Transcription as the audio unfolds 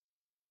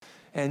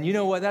And you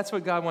know what? That's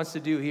what God wants to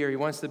do here. He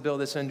wants to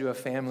build us into a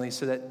family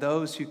so that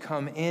those who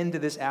come into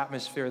this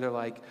atmosphere, they're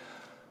like,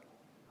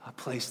 a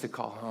place to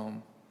call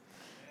home,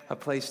 a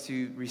place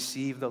to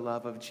receive the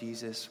love of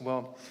Jesus.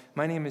 Well,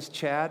 my name is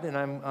Chad, and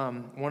I'm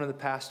one of the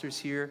pastors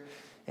here,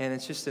 and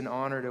it's just an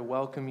honor to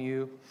welcome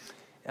you.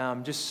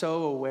 Just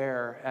so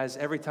aware, as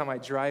every time I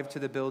drive to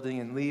the building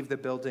and leave the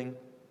building,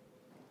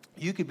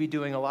 you could be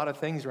doing a lot of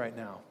things right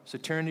now. So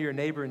turn to your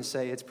neighbor and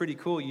say, it's pretty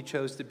cool you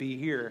chose to be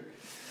here.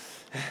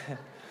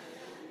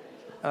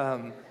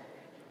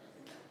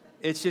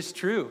 It's just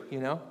true, you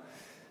know?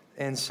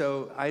 And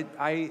so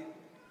I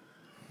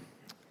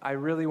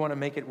really want to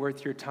make it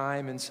worth your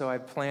time, and so I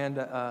planned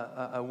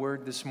a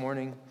word this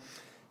morning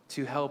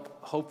to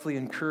help hopefully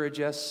encourage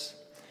us.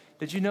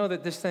 Did you know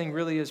that this thing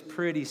really is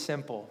pretty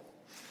simple?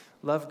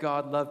 Love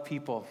God, love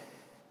people.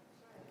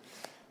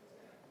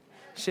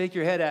 Shake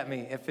your head at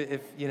me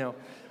if you know,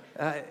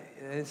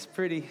 it's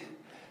pretty,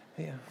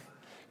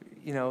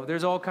 you know,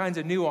 there's all kinds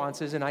of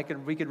nuances, and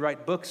we could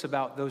write books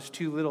about those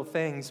two little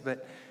things,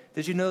 but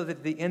did you know that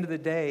at the end of the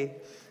day,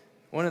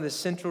 one of the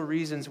central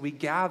reasons we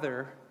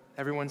gather,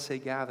 everyone say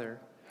gather,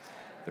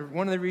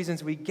 one of the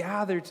reasons we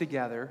gather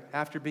together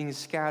after being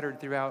scattered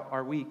throughout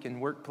our week and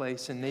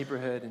workplace and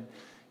neighborhood and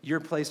your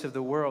place of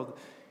the world,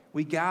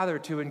 we gather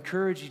to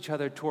encourage each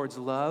other towards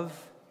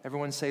love,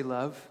 everyone say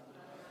love,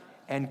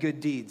 and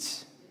good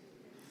deeds.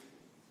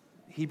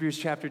 Hebrews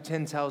chapter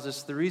 10 tells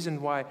us the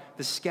reason why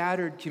the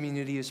scattered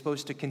community is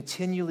supposed to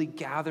continually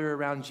gather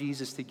around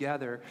Jesus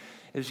together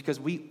is because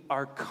we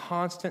are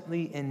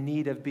constantly in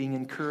need of being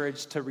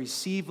encouraged to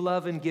receive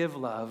love and give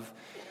love,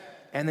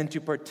 and then to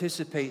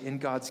participate in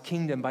God's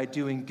kingdom by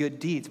doing good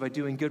deeds, by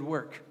doing good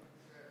work.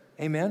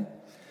 Amen?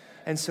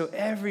 And so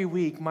every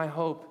week, my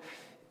hope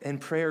and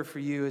prayer for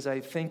you as I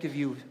think of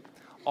you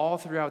all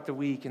throughout the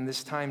week and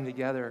this time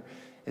together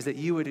is that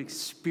you would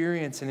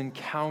experience and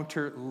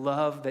encounter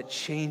love that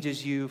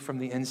changes you from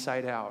the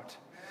inside out.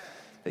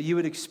 That you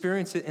would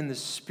experience it in the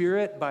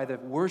Spirit by the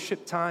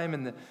worship time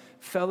and the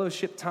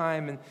fellowship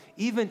time and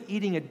even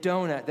eating a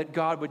donut, that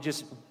God would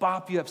just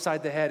bop you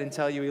upside the head and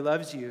tell you He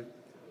loves you.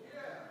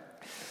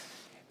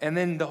 And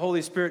then the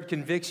Holy Spirit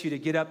convicts you to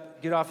get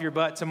off your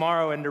butt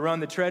tomorrow and to run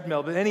the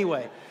treadmill. But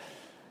anyway,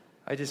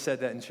 I just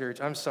said that in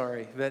church. I'm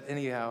sorry. But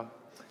anyhow,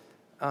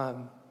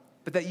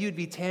 but that you'd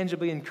be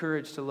tangibly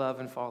encouraged to love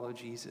and follow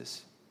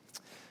Jesus.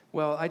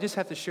 Well, I just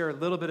have to share a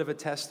little bit of a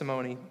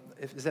testimony.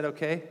 Is that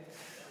okay?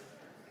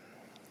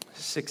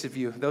 6 of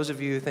you. Those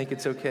of you who think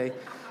it's okay,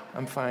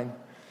 I'm fine.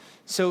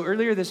 So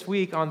earlier this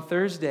week on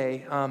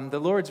Thursday, the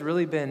Lord's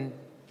really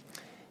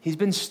He's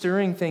been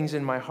stirring things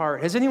in my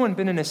heart. Has anyone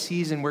been in a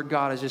season where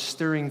God is just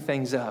stirring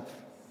things up?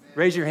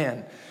 Raise your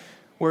hand.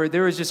 Where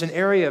there was just an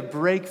area of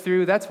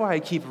breakthrough. That's why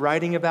I keep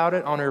writing about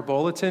it on our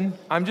bulletin.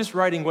 I'm just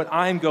writing what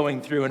I'm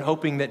going through and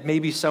hoping that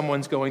maybe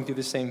someone's going through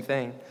the same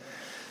thing.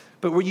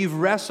 But where you've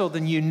wrestled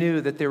and you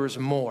knew that there was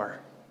more.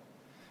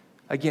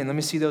 Again, let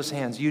me see those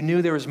hands. You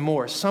knew there was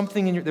more.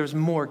 There was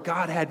more.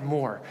 God had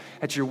more.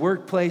 At your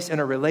workplace,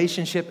 in a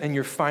relationship, in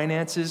your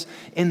finances,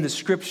 in the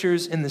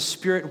scriptures, in the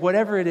Spirit,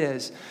 whatever it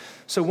is.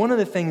 So one of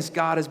the things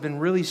God has been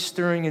really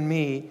stirring in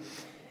me,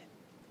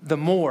 the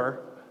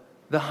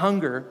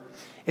hunger,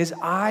 is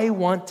I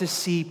want to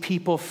see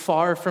people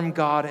far from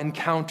God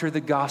encounter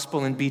the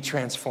gospel and be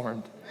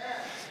transformed.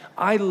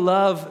 I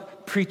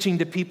love preaching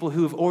to people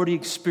who have already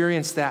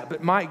experienced that,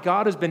 but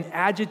God has been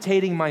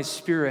agitating my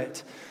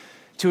spirit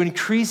to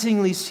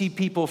increasingly see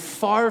people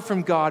far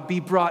from God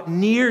be brought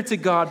near to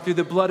God through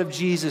the blood of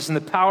Jesus and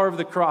the power of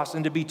the cross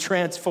and to be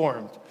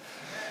transformed.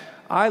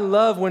 I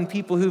love when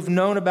people who've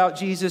known about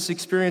Jesus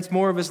experience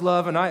more of His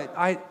love,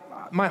 and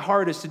my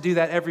heart is to do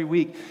that every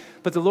week.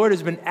 But the Lord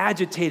has been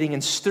agitating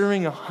and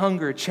stirring a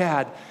hunger.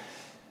 Chad,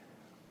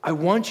 I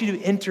want you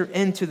to enter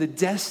into the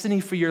destiny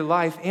for your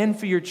life and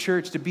for your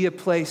church to be a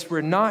place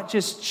where not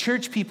just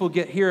church people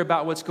hear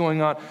about what's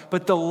going on,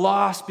 but the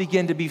lost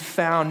begin to be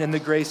found in the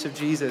grace of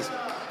Jesus.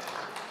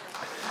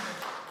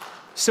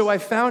 So I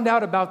found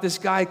out about this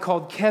guy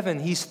called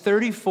Kevin. He's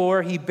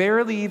 34. He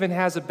barely even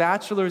has a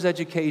bachelor's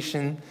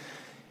education.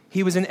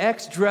 He was an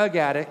ex-drug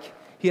addict.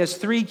 He has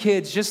 3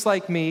 kids just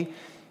like me.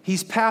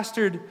 He's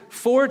pastored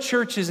 4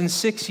 churches in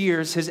 6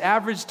 years. His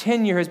average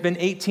tenure has been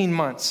 18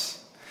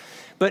 months.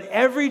 But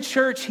every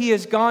church he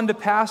has gone to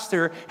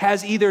pastor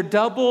has either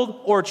doubled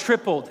or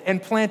tripled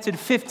and planted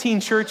 15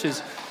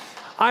 churches.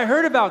 I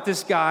heard about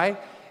this guy,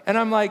 and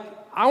I'm like,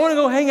 I want to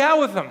go hang out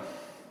with him.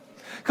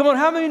 Come on,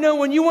 how many know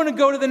when you want to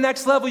go to the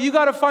next level, you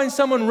got to find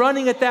someone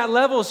running at that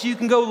level so you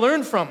can go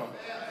learn from them.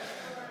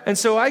 And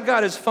so I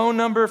got his phone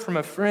number from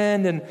a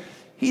friend, and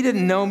he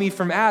didn't know me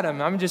from Adam.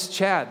 I'm just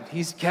Chad.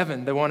 He's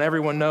Kevin, the one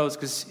everyone knows,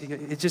 because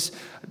it's just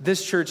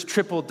this church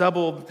tripled,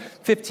 doubled,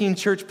 15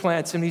 church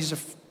plants, and he's a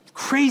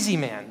crazy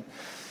man.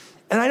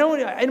 And I know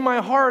in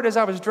my heart as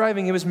I was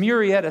driving, it was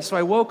Murrieta, so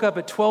I woke up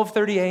at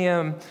 12:30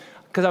 a.m.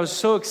 because I was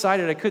so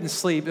excited I couldn't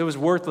sleep. It was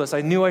worthless.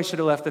 I knew I should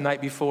have left the night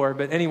before,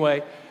 but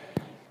anyway,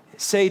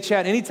 say,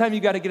 Chad, anytime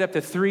you got to get up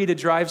to 3 to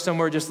drive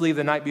somewhere, just leave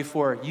the night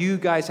before. You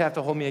guys have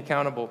to hold me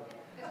accountable.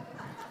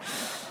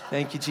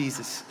 Thank you,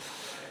 Jesus.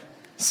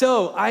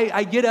 So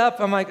I get up,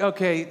 I'm like,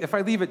 okay, if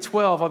I leave at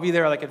 12, I'll be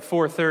there like at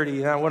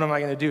 4:30. Now what am I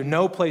going to do?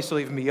 No place will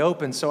even be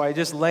open. So I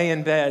just lay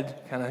in bed,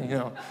 kind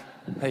of,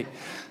 like,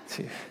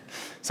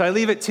 so I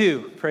leave at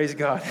 2, praise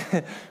God,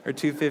 or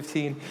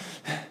 2:15.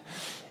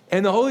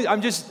 And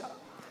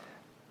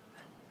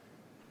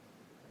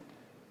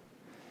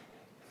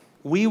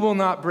we will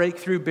not break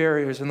through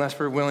barriers unless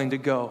we're willing to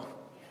go.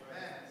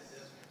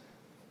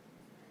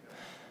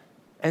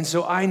 And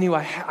so I knew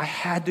I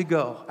had to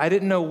go. I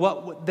didn't know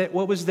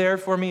what was there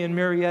for me in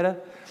Murrieta.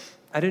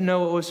 I didn't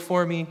know what was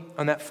for me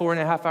on that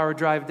 4.5-hour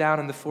drive down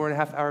and the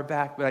 4.5-hour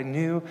back, but I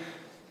knew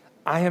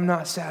I am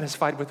not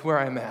satisfied with where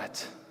I'm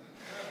at.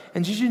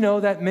 And did you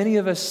know that many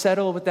of us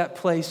settle with that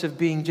place of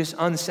being just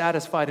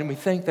unsatisfied, and we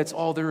think that's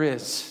all there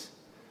is?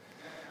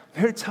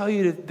 I'm here to tell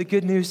you the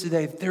good news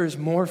today, that there is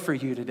more for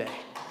you today.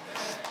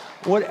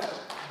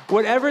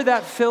 Whatever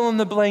that fill in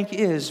the blank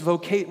is,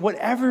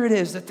 whatever it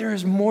is, that there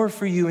is more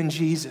for you in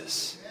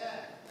Jesus.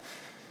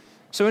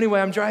 So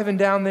anyway, I'm driving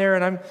down there,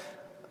 and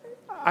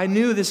I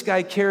knew this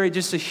guy carried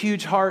just a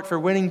huge heart for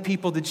winning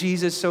people to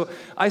Jesus. So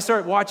I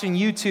start watching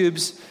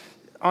YouTubes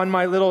on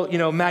my little,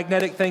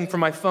 magnetic thing for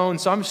my phone.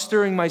 So I'm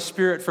stirring my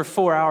spirit for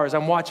 4 hours.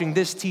 I'm watching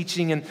this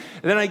teaching, and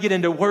then I get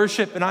into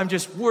worship, and I'm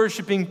just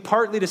worshiping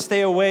partly to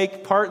stay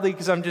awake, partly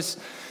because I'm just...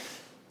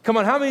 Come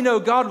on, how many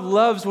know God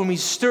loves when we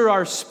stir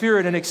our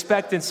spirit in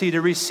expectancy to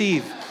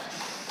receive?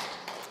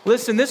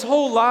 Listen, this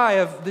whole lie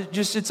of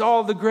it's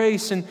all the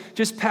grace and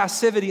just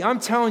passivity, I'm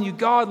telling you,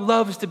 God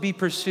loves to be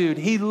pursued.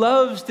 He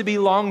loves to be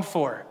longed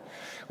for.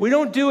 We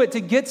don't do it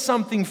to get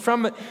something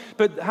from it.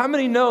 But how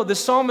many know the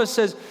psalmist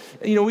says,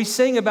 we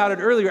sang about it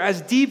earlier, as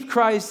deep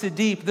cries to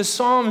deep. The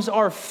Psalms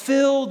are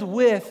filled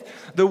with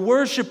the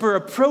worshiper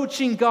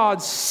approaching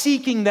God,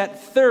 seeking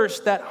that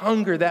thirst, that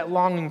hunger, that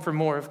longing for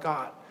more of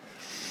God.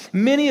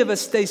 Many of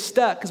us stay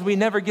stuck because we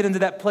never get into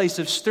that place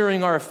of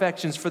stirring our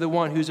affections for the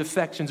one whose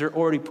affections are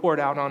already poured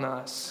out on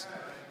us.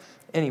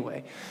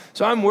 Anyway,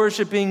 so I'm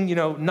worshiping,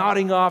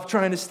 nodding off,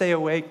 trying to stay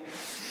awake,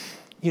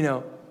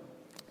 and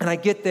I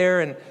get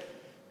there, and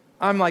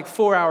I'm like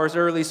 4 hours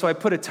early, so I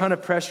put a ton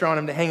of pressure on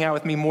him to hang out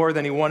with me more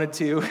than he wanted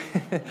to.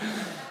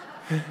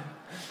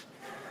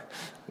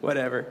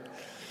 Whatever.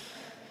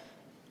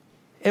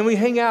 And we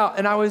hang out,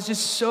 and I was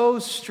just so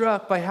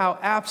struck by how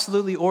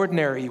absolutely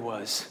ordinary he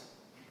was.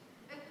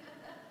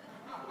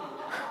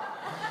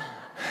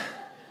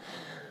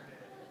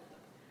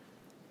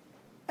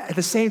 At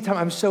the same time,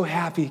 I'm so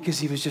happy because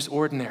he was just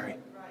ordinary.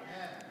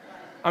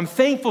 I'm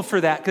thankful for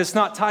that because it's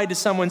not tied to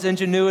someone's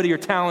ingenuity or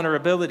talent or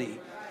ability.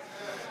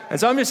 And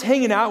so I'm just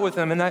hanging out with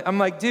him, and I'm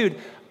like, dude,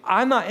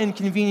 I'm not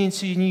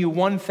inconveniencing you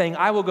one thing.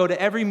 I will go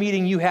to every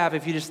meeting you have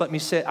if you just let me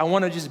sit. I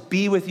want to just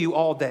be with you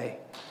all day.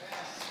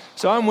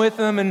 So I'm with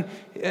him, and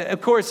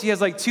of course, he has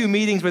like 2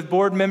 meetings with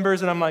board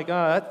members, and I'm like,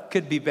 oh, that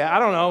could be bad. I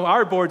don't know.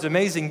 Our board's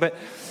amazing, but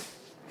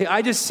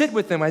I just sit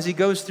with him as he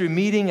goes through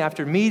meeting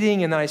after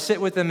meeting, and then I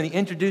sit with him, and he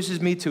introduces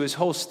me to his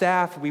whole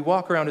staff. We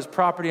walk around his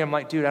property. I'm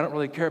like, dude, I don't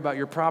really care about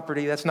your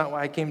property. That's not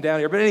why I came down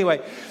here. But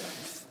anyway,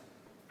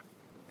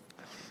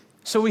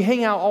 so we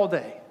hang out all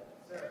day.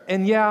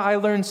 And yeah, I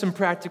learned some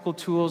practical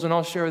tools, and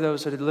I'll share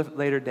those at a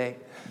later date.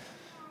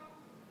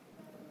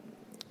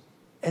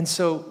 And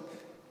so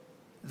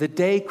the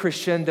day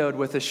crescendoed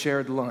with a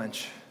shared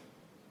lunch.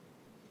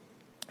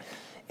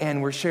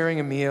 And we're sharing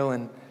a meal,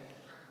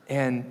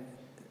 and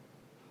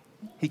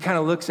he kind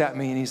of looks at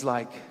me and he's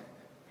like,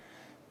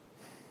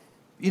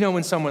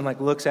 when someone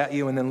like looks at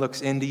you and then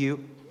looks into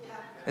you?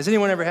 Has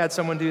anyone ever had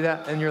someone do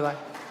that in your life?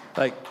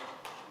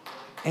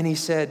 And he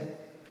said,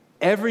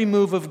 every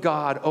move of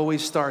God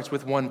always starts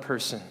with one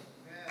person.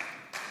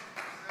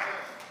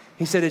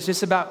 He said, it's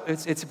just about,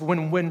 it's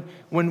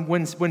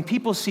when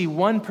people see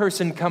one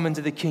person come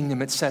into the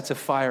kingdom, it sets a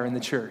fire in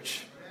the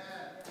church.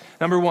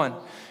 Number one.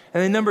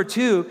 And then number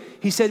 2,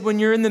 he said, when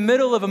you're in the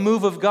middle of a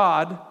move of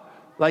God,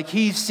 like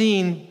he's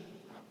seen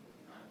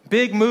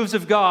big moves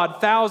of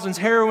God, thousands,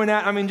 heroin,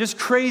 just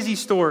crazy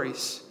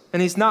stories.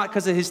 And he's not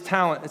because of his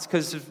talent. It's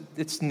because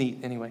it's neat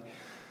anyway.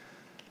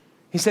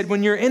 He said,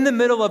 when you're in the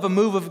middle of a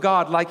move of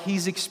God like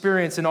he's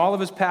experienced in all of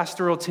his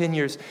pastoral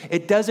tenures,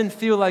 it doesn't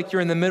feel like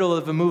you're in the middle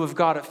of a move of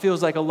God. It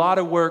feels like a lot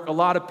of work, a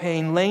lot of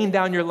pain, laying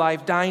down your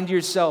life, dying to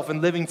yourself,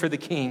 and living for the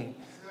King.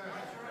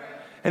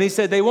 And he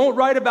said, they won't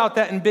write about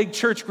that in big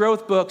church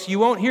growth books. You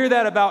won't hear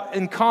that about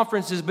in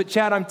conferences. But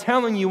Chad, I'm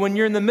telling you, when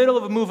you're in the middle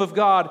of a move of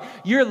God,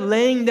 you're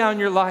laying down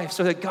your life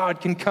so that God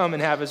can come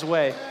and have his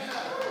way.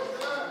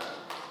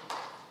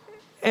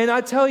 And I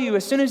tell you,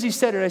 as soon as he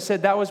said it, I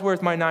said, that was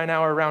worth my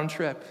 9-hour round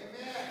trip.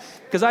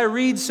 Because I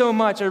read so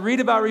much. I read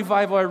about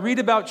revival. I read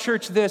about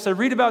church this. I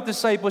read about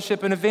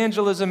discipleship and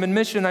evangelism and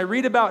mission. I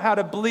read about how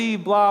to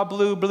believe, blah,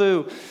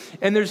 blue.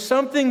 And there's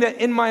something that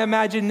in my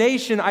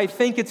imagination, I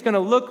think it's going to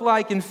look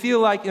like and feel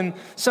like in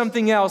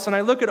something else. And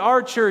I look at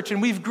our church,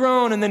 and we've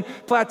grown and then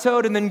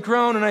plateaued and then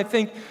grown. And I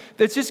think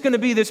it's just going to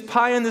be this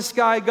pie in the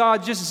sky,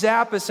 God just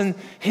zap us. And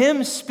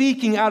him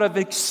speaking out of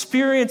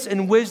experience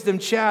and wisdom,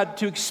 Chad,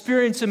 to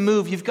experience and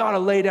move, you've got to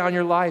lay down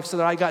your life so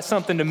that I got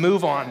something to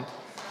move on.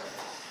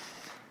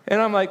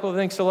 And I'm like, well,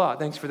 thanks a lot.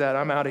 Thanks for that.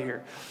 I'm out of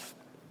here.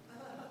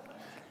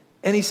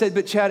 And he said,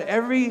 but Chad,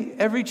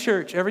 every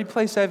church, every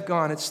place I've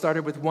gone, it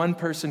started with one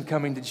person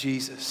coming to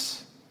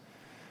Jesus.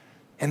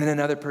 And then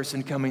another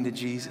person coming to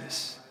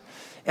Jesus.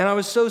 And I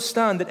was so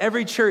stunned that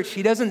every church,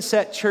 he doesn't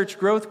set church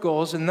growth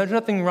goals. And there's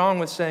nothing wrong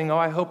with saying, oh,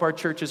 I hope our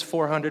church is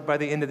 400 by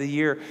the end of the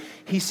year.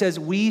 He says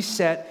we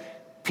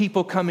set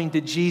people coming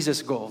to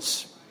Jesus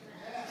goals.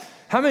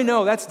 How many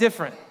know that's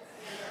different?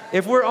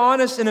 If we're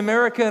honest in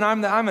America, and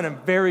I'm in a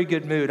very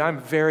good mood.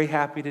 I'm very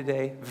happy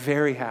today,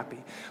 very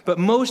happy. But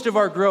most of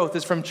our growth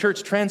is from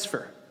church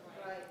transfer.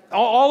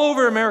 All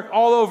over America,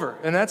 all over.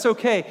 And that's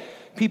okay.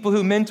 People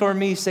who mentor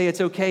me say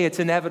it's okay, it's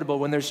inevitable.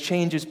 When there's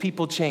changes,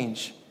 people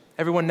change.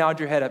 Everyone nod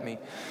your head at me.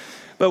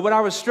 But what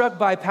I was struck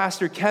by,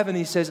 Pastor Kevin,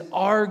 he says,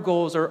 our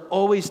goals are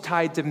always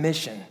tied to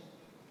mission.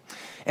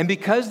 And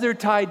because they're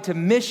tied to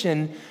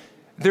mission,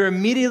 they're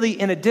immediately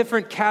in a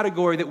different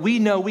category that we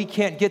know we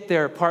can't get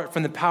there apart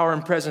from the power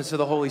and presence of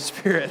the Holy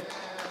Spirit.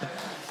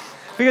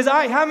 Because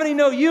how many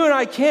know you and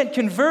I can't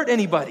convert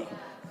anybody?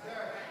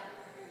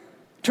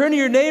 Turn to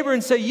your neighbor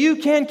and say, you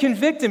can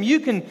convict them. You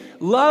can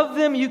love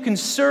them. You can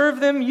serve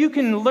them. You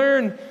can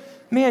learn,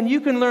 man, you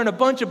can learn a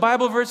bunch of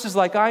Bible verses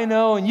like I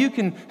know, and you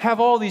can have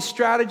all these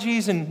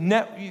strategies.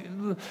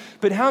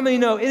 But how many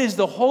know it is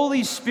the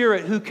Holy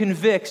Spirit who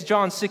convicts,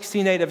 John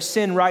 16:8, of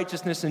sin,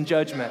 righteousness, and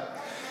judgment?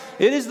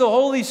 It is the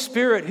Holy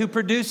Spirit who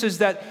produces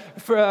that,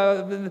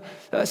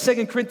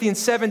 2 Corinthians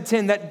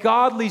 7:10, that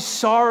godly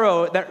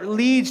sorrow that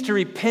leads to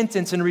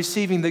repentance and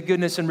receiving the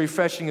goodness and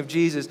refreshing of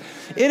Jesus.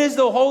 It is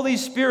the Holy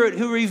Spirit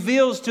who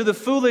reveals to the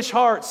foolish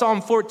heart,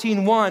 Psalm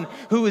 14:1,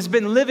 who has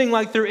been living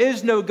like there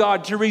is no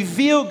God, to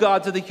reveal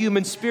God to the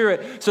human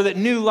spirit so that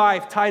new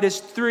life, Titus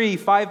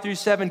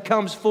 3:5-7,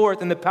 comes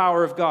forth in the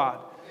power of God.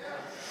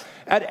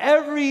 At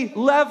every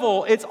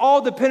level, it's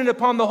all dependent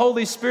upon the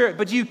Holy Spirit.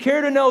 But do you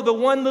care to know the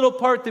one little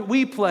part that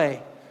we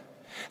play?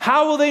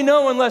 How will they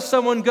know unless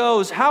someone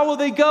goes? How will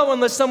they go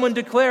unless someone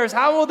declares?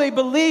 How will they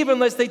believe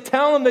unless they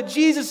tell them that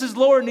Jesus is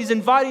Lord and He's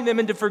inviting them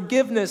into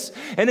forgiveness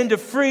and into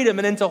freedom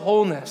and into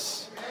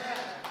wholeness?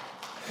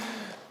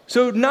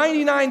 So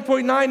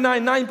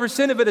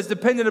 99.999% of it is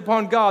dependent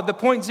upon God. The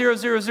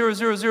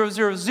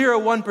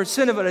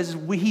 0.0000001% of it is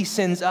He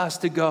sends us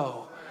to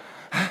go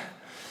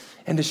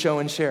and to show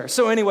and share.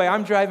 So anyway,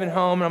 I'm driving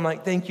home and I'm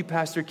like, thank you,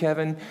 Pastor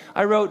Kevin.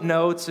 I wrote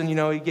notes and, he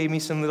gave me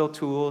some little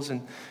tools.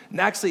 And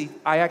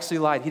I actually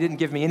lied. He didn't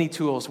give me any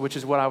tools, which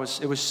is it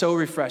was so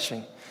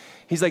refreshing.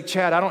 He's like,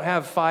 Chad, I don't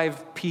have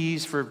 5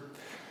 P's for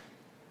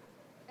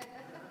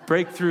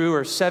breakthrough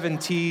or 7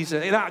 T's.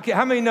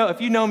 How many know, if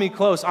you know me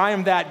close, I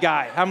am that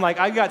guy. I'm like,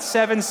 I got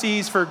 7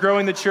 C's for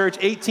growing the church,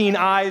 18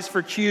 I's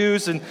for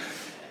Q's. And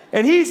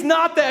he's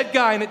not that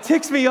guy and it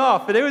ticks me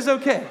off, but it was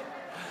okay.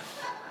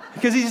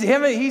 Because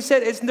he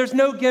said, there's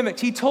no gimmicks.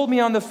 He told me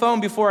on the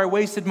phone before I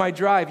wasted my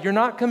drive, you're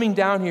not coming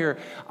down here.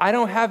 I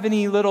don't have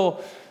any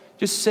little,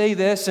 just say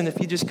this, and if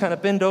you just kind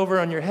of bend over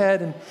on your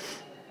head. And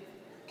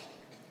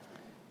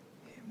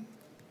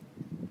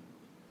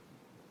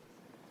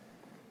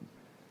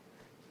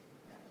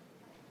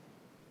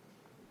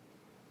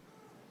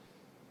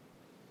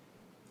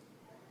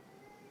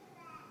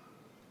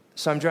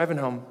so I'm driving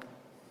home,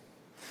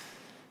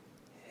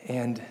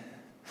 and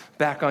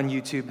back on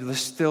YouTube,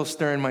 still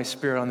stirring my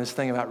spirit on this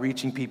thing about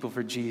reaching people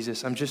for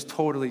Jesus. I'm just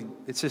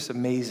it's just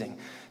amazing.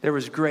 There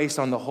was grace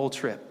on the whole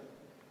trip.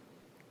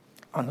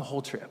 And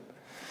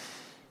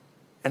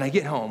I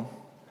get home,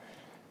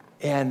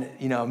 and,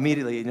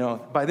 immediately,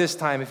 by this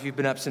time, if you've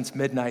been up since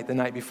midnight the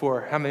night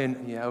before, how many,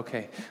 yeah,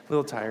 okay, a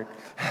little tired.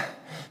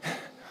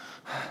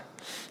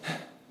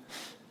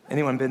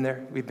 Anyone been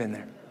there? We've been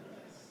there.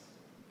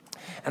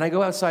 And I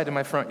go outside to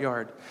my front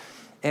yard.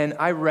 And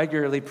I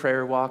regularly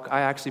prayer walk.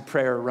 I actually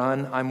prayer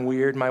run. I'm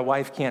weird. My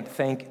wife can't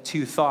think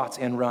 2 thoughts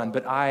and run,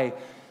 but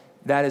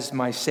that is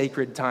my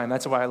sacred time.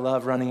 That's why I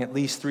love running at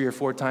least 3 or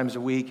 4 times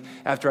a week.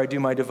 After I do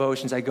my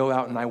devotions, I go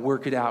out and I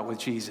work it out with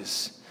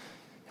Jesus.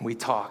 And we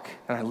talk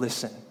and I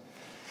listen.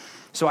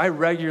 So I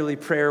regularly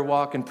prayer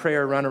walk and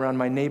prayer run around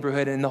my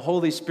neighborhood, and the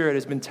Holy Spirit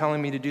has been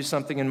telling me to do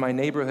something in my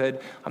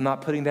neighborhood. I'm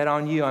not putting that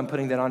on you. I'm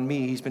putting that on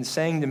me. He's been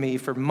saying to me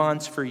for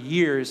months, for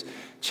years,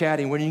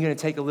 Chatty, when are you going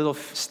to take a little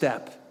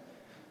step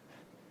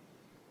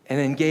and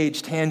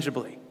engage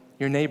tangibly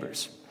your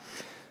neighbors?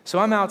 So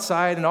I'm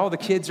outside and all the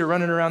kids are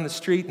running around the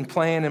street and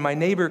playing, and my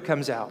neighbor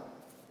comes out,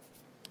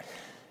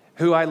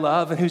 who I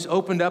love and who's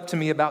opened up to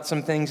me about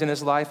some things in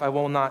his life I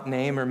will not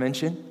name or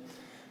mention.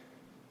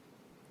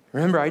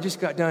 Remember, I just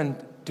got done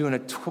doing a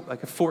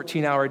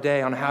 14-hour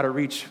day on how to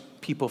reach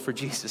people for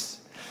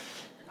Jesus.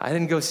 I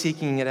didn't go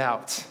seeking it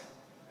out.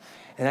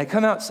 And I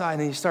come outside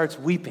and he starts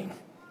weeping.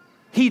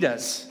 He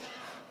does.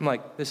 I'm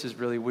like, this is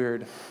really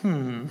weird.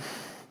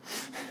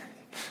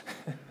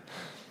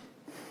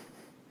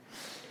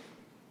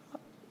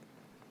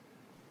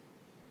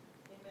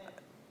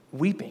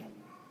 Weeping.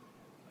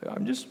 I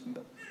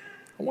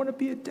want to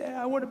be a dad.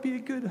 I want to be a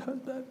good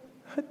husband.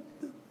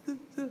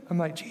 I'm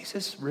like,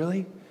 Jesus,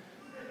 really?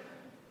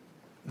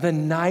 the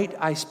night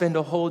I spend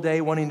a whole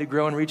day wanting to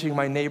grow and reaching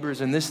my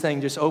neighbors, and this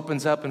thing just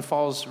opens up and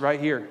falls right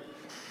here.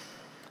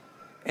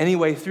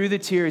 Anyway, through the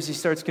tears, he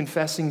starts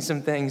confessing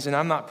some things, and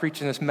I'm not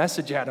preaching this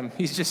message at him.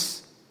 He's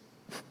just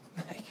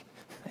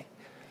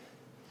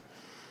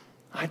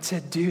I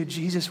said, dude,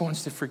 Jesus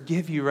wants to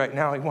forgive you right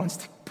now. He wants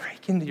to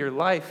break into your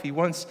life. He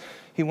wants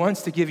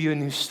to give you a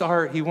new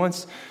start.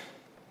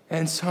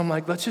 And so I'm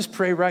like, let's just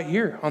pray right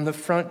here on the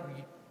front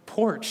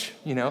porch,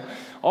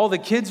 All the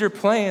kids are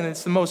playing.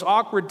 It's the most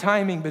awkward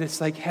timing, but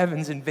it's like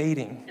heaven's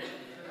invading.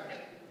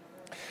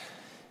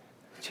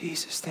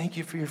 Jesus, thank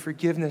you for your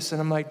forgiveness.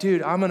 And I'm like,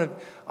 dude, I'm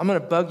gonna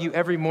bug you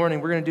every morning.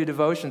 We're gonna do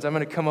devotions. I'm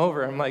gonna come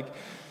over. I'm like,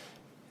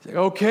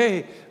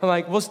 okay. I'm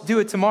like, we'll do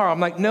it tomorrow. I'm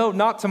like, no,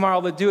 not tomorrow.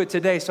 Let's do it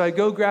today. So I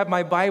go grab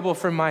my Bible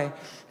from my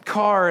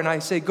car, and I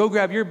say, go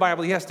grab your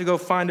Bible. He has to go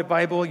find a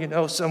Bible,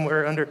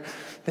 somewhere under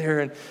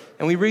there.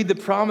 And we read the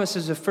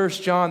promises of 1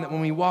 John that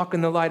when we walk in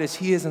the light as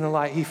he is in the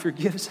light, he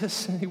forgives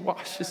us and he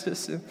washes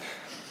us.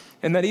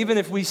 And that even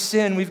if we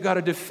sin, we've got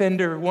a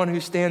defender, one who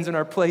stands in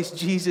our place,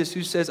 Jesus,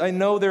 who says, I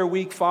know they're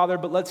weak, Father,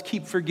 but let's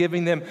keep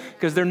forgiving them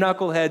because they're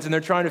knuckleheads and they're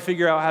trying to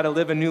figure out how to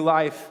live a new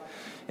life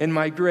in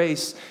my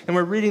grace. And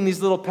we're reading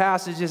these little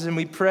passages and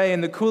we pray.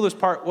 And the coolest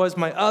part was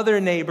my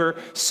other neighbor,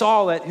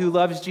 Saulette, who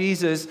loves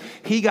Jesus.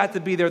 He got to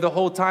be there the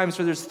whole time.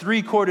 So there's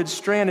 3-corded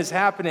strand is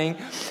happening.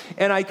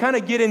 And I kind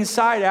of get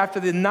inside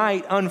after the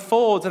night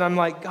unfolds. And I'm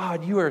like,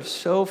 God, you are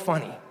so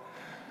funny.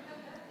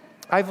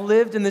 I've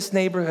lived in this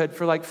neighborhood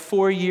for like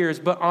 4 years.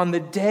 But on the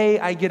day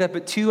I get up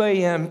at 2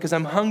 a.m. because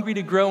I'm hungry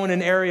to grow in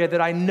an area that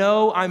I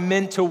know I'm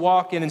meant to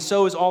walk in. And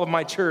so is all of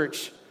my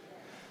church.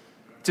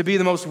 To be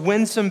the most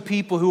winsome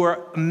people who are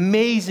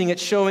amazing at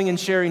showing and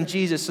sharing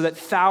Jesus so that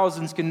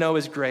thousands can know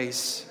his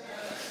grace.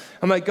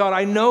 I'm like, God,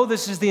 I know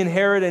this is the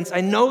inheritance.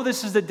 I know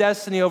this is the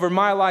destiny over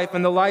my life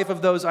and the life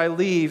of those I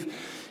leave.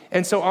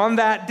 And so on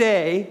that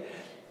day,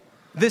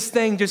 this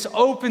thing just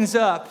opens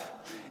up.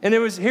 And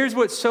here's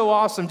what's so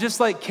awesome. Just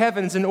like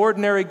Kevin's an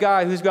ordinary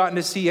guy who's gotten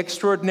to see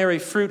extraordinary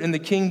fruit in the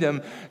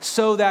kingdom,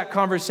 so that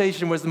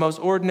conversation was the most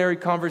ordinary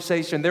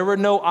conversation. There were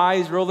no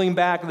eyes rolling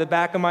back in the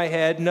back of my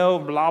head, no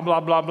blah, blah,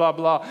 blah, blah,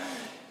 blah.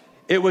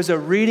 It was a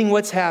reading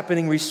what's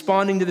happening,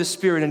 responding to the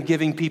Spirit, and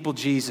giving people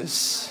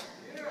Jesus.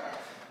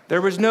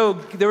 There was no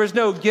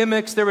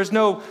gimmicks. There was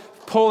no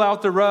pull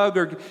out the rug,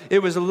 or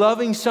it was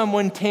loving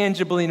someone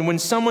tangibly. And when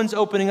someone's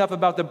opening up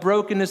about the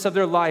brokenness of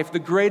their life, the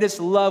greatest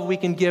love we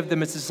can give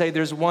them is to say,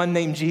 there's one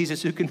named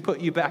Jesus who can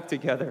put you back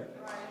together.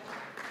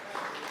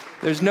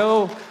 There's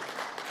no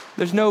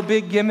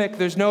big gimmick.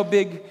 There's no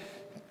big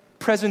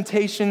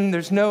presentation.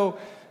 There's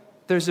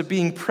a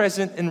being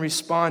present and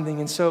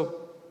responding. And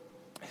so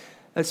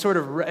it sort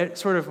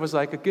of was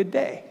like a good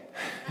day.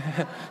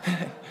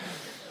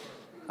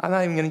 I'm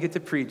not even going to get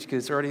to preach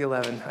because it's already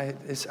 11.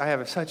 I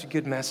have such a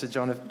good message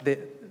on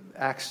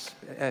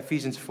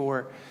Ephesians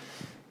 4.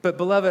 But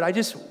beloved,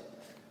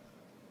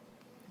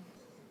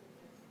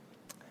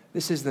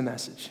 this is the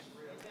message.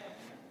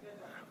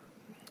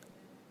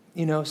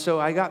 So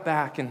I got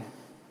back and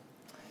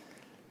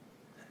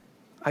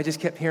I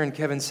just kept hearing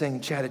Kevin saying,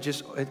 Chad,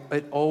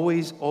 it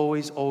always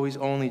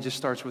only just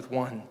starts with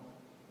one.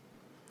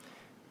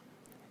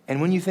 And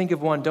when you think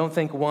of one, don't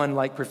think one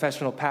like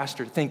professional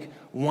pastor. Think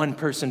one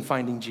person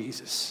finding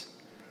Jesus,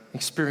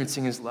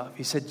 experiencing his love.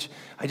 He said,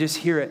 I just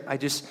hear it.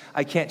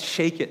 I can't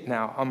shake it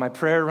now. On my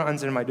prayer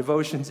runs and in my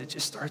devotions, it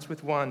just starts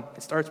with one.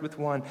 It starts with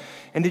one.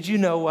 And did you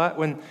know what?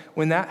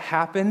 When that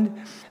happened,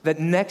 that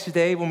next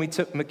day when we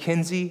took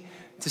Mackenzie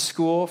to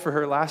school for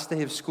her last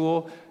day of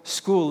school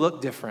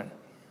looked different.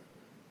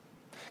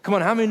 Come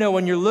on, how many know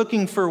when you're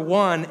looking for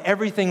one,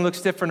 everything looks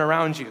different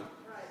around you?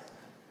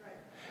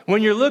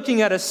 When you're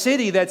looking at a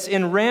city that's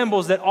in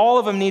rambles that all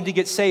of them need to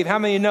get saved, how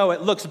many know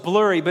it looks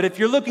blurry? But if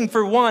you're looking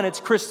for one, it's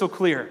crystal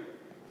clear.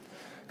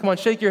 Come on,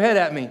 shake your head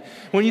at me.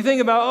 When you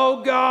think about,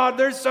 oh God,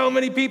 there's so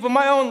many people.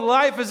 My own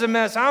life is a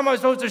mess. How am I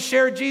supposed to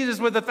share Jesus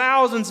with the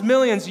thousands,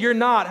 millions? You're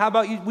not. How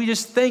about we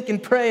just think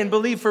and pray and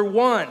believe for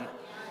one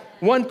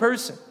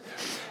person.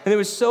 And it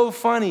was so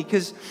funny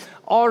because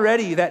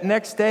already that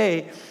next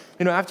day,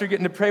 after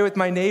getting to pray with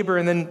my neighbor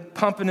and then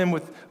pumping him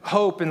with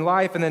hope and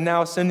life and then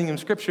now sending him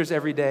scriptures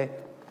every day,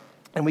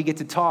 and we get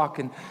to talk.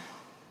 And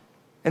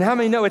how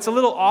many know it's a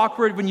little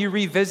awkward when you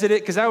revisit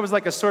it? Because I was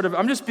like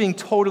I'm just being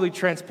totally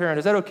transparent.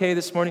 Is that okay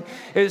this morning?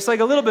 It's like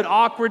a little bit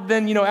awkward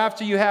then,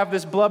 after you have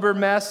this blubber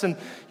mess and,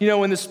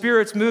 when the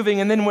Spirit's moving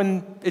and then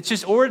when it's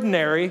just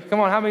ordinary. Come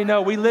on, how many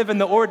know we live in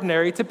the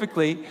ordinary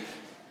typically?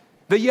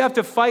 That you have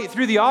to fight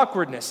through the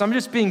awkwardness. I'm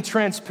just being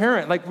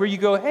transparent. Like where you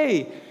go,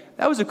 hey,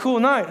 that was a cool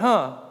night,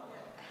 huh?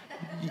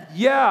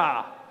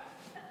 Yeah.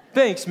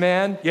 Thanks,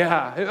 man.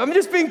 Yeah. I'm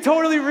just being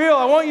totally real.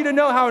 I want you to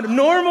know how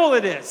normal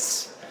it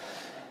is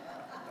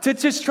to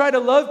just try to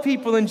love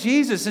people in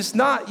Jesus. It's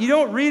not, you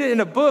don't read it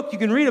in a book. You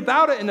can read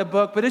about it in a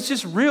book, but it's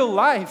just real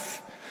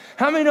life.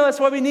 How many know that's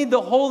why we need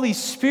the Holy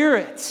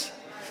Spirit?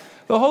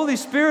 The Holy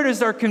Spirit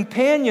is our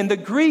companion. The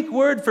Greek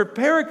word for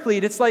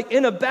paraclete, it's like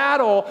in a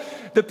battle,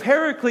 the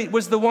paraclete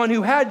was the one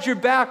who had your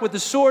back with the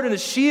sword and the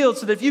shield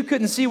so that if you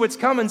couldn't see what's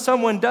coming,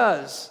 someone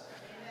does.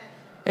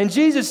 And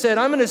Jesus said,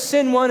 I'm going to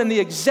send one in the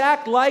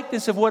exact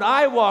likeness of what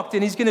I walked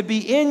in. He's going to be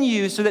in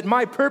you so that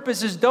my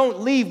purposes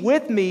don't leave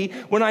with me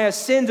when I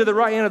ascend to the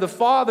right hand of the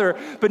Father.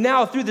 But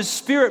now through the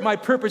Spirit, my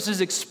purposes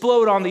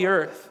explode on the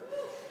earth.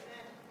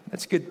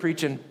 That's good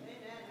preaching.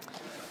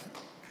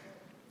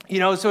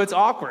 So it's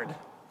awkward.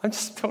 I'm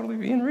just totally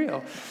being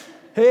real.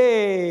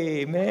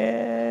 Hey,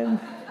 man,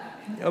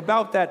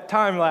 about that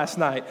time last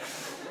night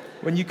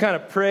when you kind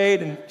of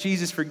prayed and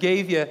Jesus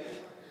forgave you.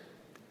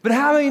 But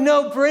how many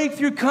know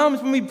breakthrough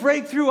comes when we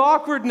break through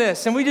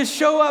awkwardness and we just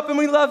show up and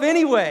we love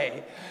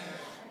anyway?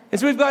 And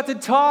so we've got to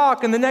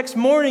talk, and the next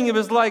morning it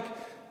was like,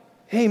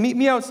 hey, meet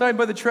me outside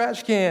by the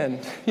trash can,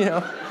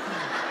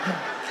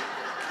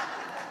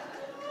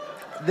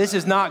 This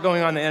is not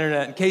going on the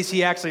internet in case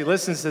he actually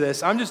listens to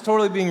this. I'm just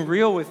totally being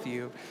real with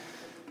you.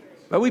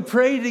 But we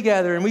prayed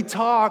together and we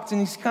talked, and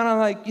he's kind of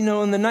like,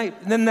 in the night,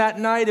 and then that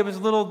night it was a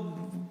little,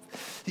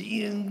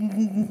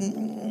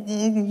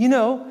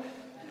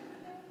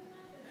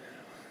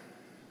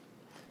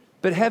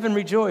 But heaven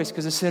rejoiced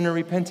because the sinner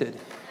repented.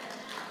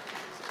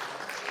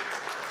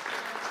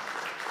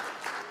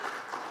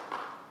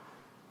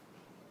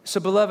 So,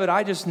 beloved,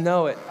 I just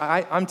know it.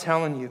 I'm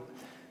telling you.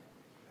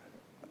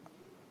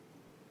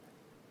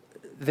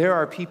 There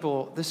are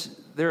people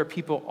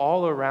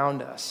all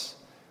around us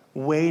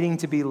waiting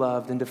to be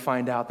loved and to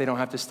find out they don't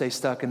have to stay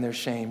stuck in their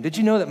shame. Did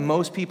you know that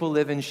most people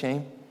live in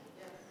shame?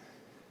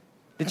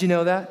 Did you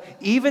know that?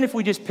 Even if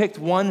we just picked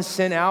one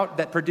sin out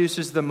that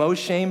produces the most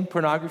shame,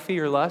 pornography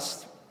or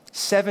lust,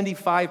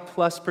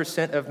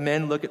 75+% of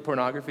men look at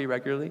pornography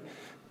regularly.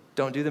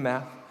 Don't do the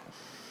math.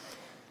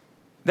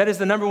 That is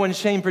the number one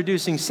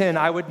shame-producing sin.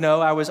 I would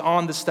know. I was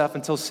on the stuff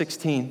until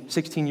 16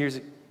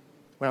 years,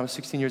 when I was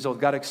 16 years old.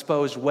 Got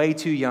exposed way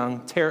too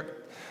young.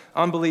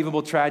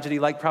 Unbelievable tragedy,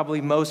 like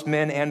probably most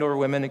men and or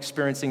women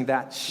experiencing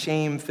that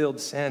shame-filled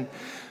sin.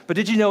 But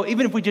did you know,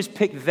 even if we just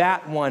pick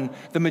that one,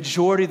 the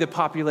majority of the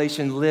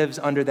population lives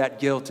under that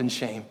guilt and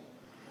shame.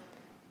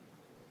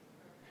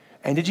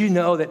 And did you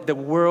know that the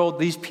world,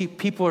 these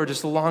people are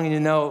just longing to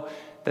know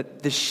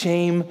that the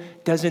shame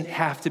doesn't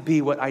have to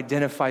be what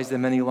identifies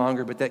them any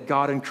longer, but that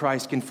God in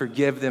Christ can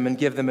forgive them and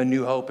give them a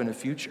new hope and a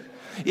future.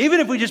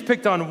 Even if we just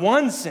picked on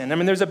one sin,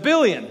 there's a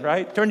billion,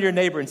 right? Turn to your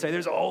neighbor and say,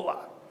 there's a whole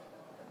lot.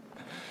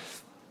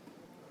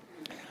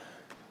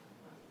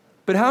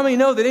 But how many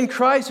know that in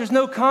Christ there's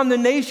no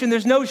condemnation,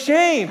 there's no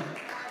shame?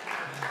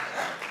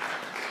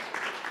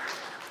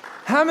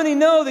 How many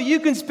know that you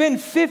can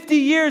spend 50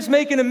 years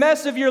making a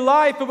mess of your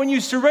life, but when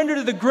you surrender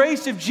to the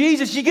grace of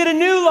Jesus, you get a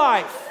new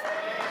life?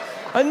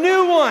 A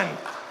new one.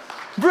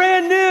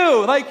 Brand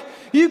new. Like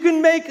you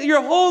can make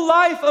your whole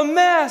life a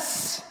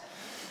mess.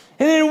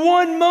 And in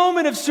one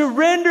moment of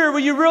surrender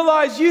where you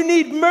realize you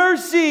need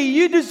mercy,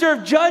 you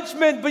deserve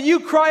judgment, but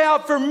you cry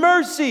out for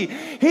mercy.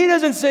 He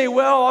doesn't say,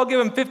 well, I'll give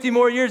him 50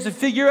 more years to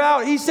figure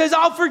out. He says,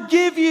 I'll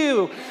forgive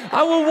you.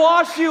 I will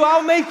wash you.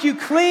 I'll make you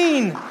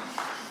clean.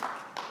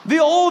 The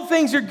old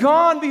things are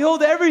gone.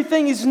 Behold,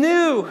 everything is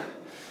new.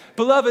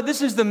 Beloved,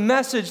 this is the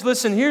message.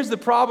 Listen, here's the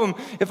problem.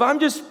 If I'm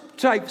just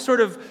sort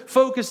of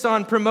focused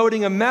on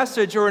promoting a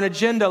message or an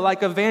agenda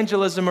like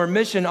evangelism or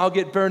mission, I'll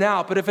get burnt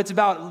out. But if it's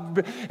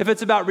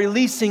about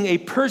releasing a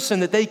person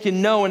that they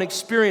can know and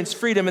experience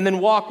freedom and then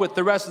walk with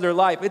the rest of their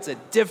life, it's a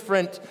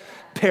different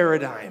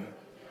paradigm.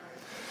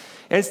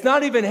 And it's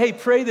not even, hey,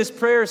 pray this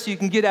prayer so you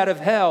can get out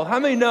of hell. How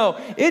many know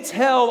it's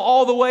hell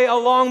all the way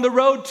along the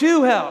road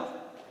to hell?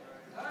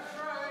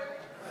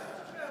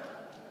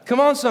 Come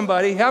on,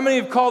 somebody. How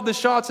many have called the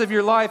shots of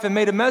your life and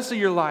made a mess of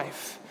your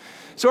life?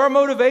 So our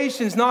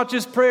motivation is not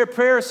just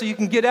prayer so you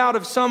can get out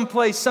of some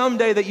place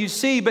someday that you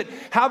see, but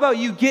how about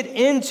you get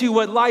into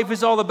what life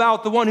is all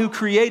about, the one who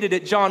created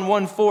it, John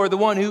 1:4, the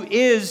one who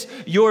is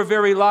your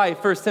very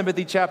life, 1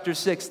 Timothy chapter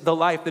 6, the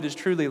life that is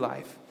truly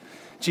life,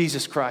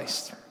 Jesus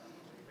Christ.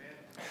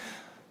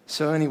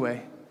 So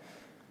anyway,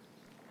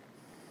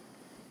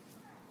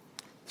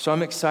 so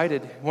I'm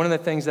excited. One of the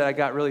things that I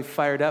got really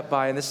fired up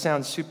by, and this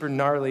sounds super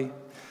gnarly,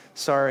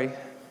 sorry,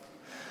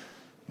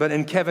 but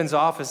in Kevin's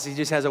office, he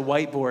just has a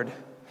whiteboard.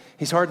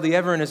 He's hardly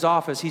ever in his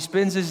office. He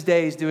spends his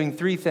days doing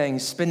three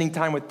things: spending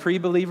time with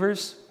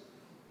pre-believers.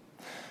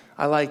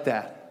 I like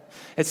that.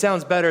 It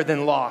sounds better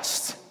than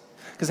lost.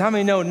 Because how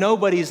many know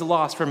nobody's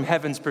lost from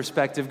heaven's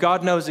perspective?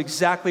 God knows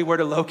exactly where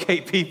to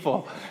locate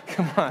people.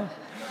 Come on.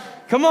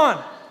 Come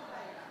on.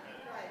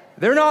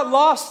 They're not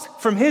lost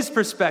from his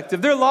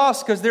perspective. They're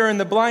lost because they're in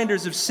the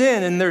blinders of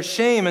sin and their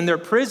shame and their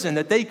prison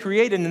that they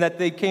created and that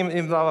they came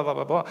in, blah, blah,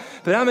 blah, blah, blah.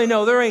 But how many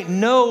know there ain't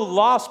no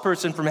lost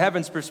person from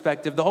heaven's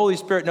perspective? The Holy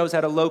Spirit knows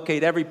how to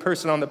locate every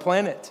person on the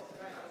planet.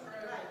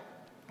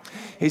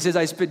 He says,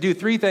 I do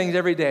three things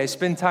every day. I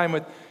spend time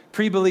with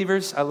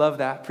pre-believers. I love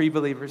that,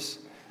 pre-believers.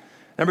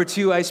 Number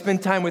two, I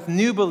spend time with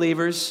new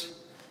believers.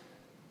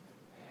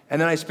 And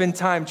then I spend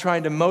time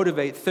trying to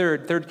motivate,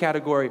 third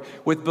category,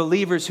 with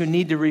believers who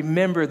need to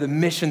remember the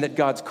mission that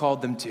God's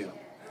called them to.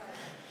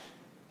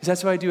 Because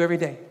that's what I do every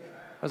day.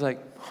 I was like,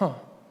 huh.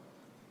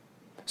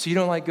 So you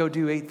don't go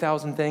do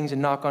 8,000 things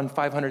and knock on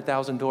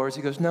 500,000 doors?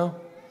 He goes, no.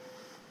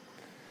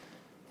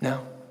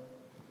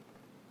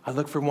 I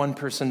look for one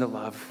person to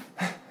love.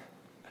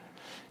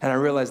 And I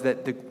realize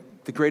that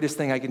the greatest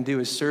thing I can do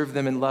is serve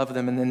them and love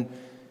them. And then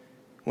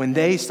when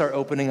they start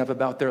opening up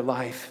about their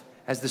life,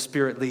 as the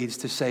Spirit leads,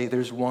 to say,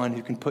 there's one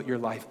who can put your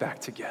life back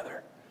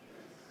together.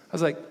 I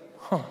was like,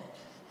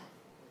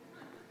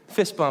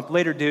 fist bump.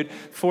 Later, dude,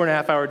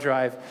 4.5-hour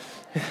drive.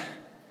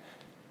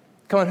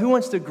 Come on, who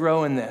wants to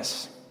grow in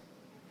this?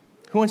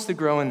 Who wants to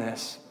grow in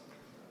this?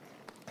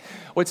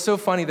 What's so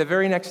funny, the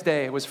very next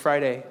day, it was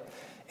Friday,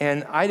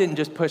 and I didn't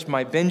just push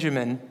my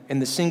Benjamin in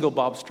the single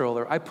Bob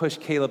stroller. I pushed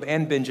Caleb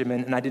and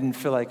Benjamin, and I didn't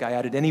feel like I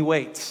added any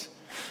weights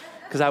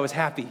because I was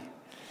happy.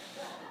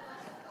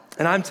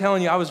 And I'm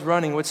telling you, I was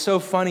running. What's so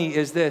funny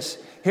is this.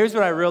 Here's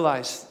what I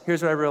realized.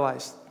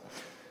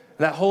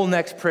 That whole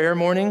next prayer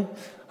morning,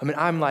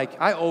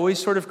 I always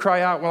sort of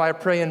cry out while I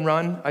pray and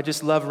run. I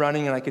just love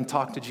running and I can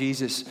talk to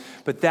Jesus.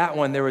 But that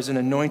one, there was an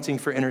anointing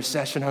for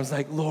intercession. I was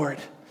like, Lord,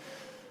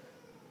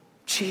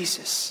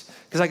 Jesus.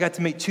 Because I got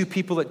to meet 2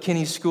 people at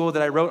Kinney's school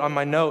that I wrote on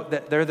my note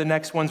that they're the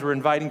next ones we're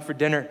inviting for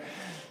dinner.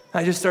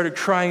 I just started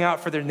crying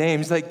out for their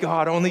names, like,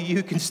 God, only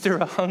you can stir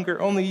a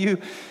hunger, only you.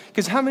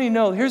 Because how many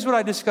know? Here's what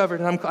I discovered,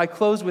 and I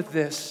close with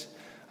this.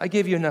 I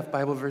gave you enough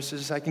Bible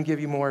verses. I can give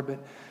you more, but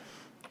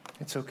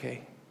it's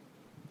okay.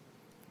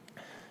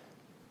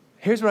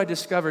 Here's what I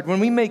discovered.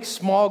 When we make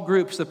small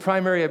groups the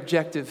primary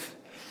objective,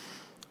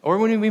 or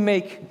when we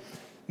make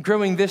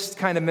growing this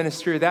kind of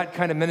ministry or that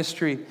kind of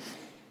ministry,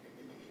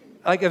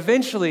 like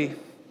eventually,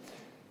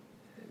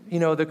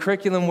 the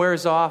curriculum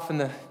wears off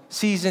and the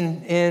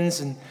season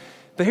ends.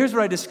 But here's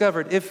what I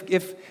discovered.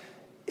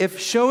 If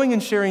showing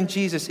and sharing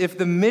Jesus, if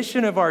the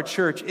mission of our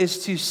church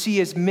is to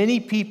see as many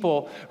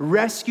people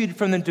rescued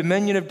from the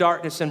dominion of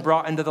darkness and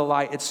brought into the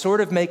light, it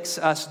sort of makes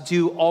us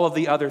do all of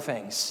the other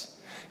things.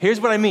 Here's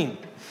what I mean.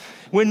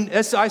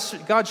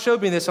 God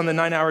showed me this on the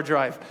 9-hour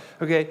drive,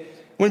 okay?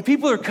 When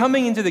people are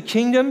coming into the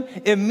kingdom,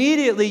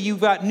 immediately you've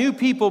got new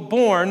people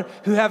born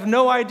who have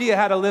no idea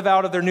how to live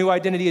out of their new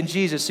identity in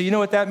Jesus. So you know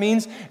what that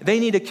means?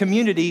 They need a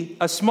community,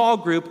 a small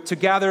group to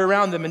gather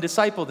around them and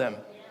disciple them.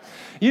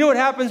 You know what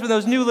happens when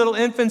those new little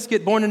infants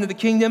get born into the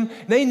kingdom?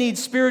 They need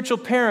spiritual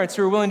parents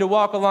who are willing to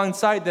walk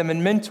alongside them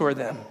and mentor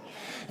them.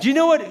 Do you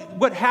know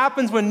what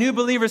happens when new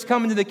believers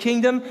come into the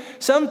kingdom?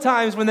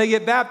 Sometimes when they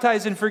get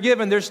baptized and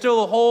forgiven, there's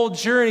still a whole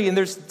journey and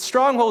there's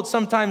strongholds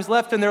sometimes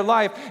left in their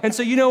life. And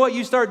so you know what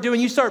you start doing?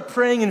 You start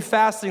praying and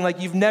fasting like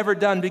you've never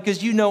done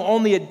because you know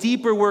only a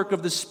deeper work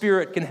of the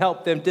Spirit can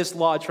help them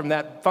dislodge from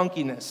that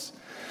funkiness.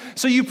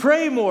 So you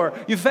pray more,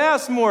 you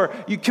fast more,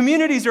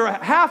 communities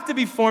have to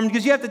be formed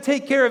because you have to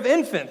take care of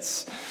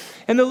infants.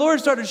 And the Lord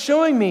started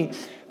showing me,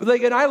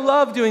 and I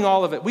love doing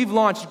all of it. We've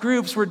launched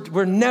groups. We're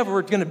going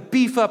to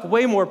beef up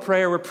way more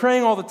prayer. We're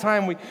praying all the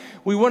time.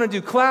 We want to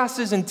do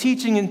classes and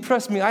teaching, and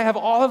trust me, I have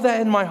all of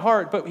that in my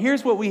heart. But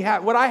here's what we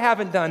have, what I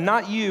haven't done,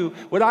 not you,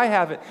 what I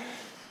haven't,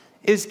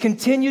 is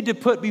continued to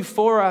put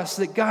before us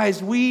that,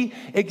 guys, we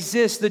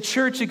exist, the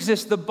church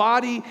exists, the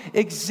body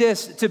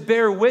exists to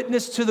bear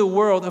witness to the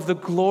world of the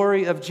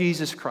glory of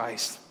Jesus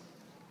Christ.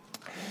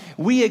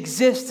 We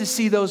exist to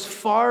see those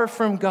far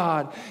from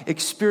God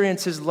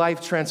experience His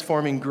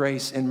life-transforming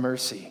grace and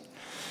mercy.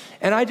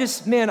 And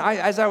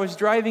as I was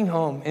driving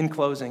home in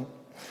closing,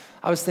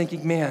 I was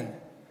thinking,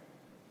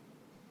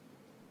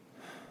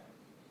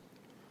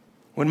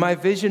 when my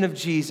vision of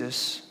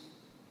Jesus,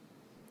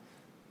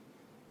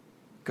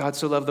 God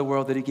so loved the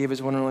world that He gave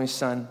His one and only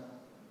Son,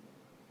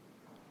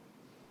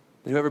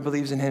 that whoever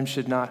believes in Him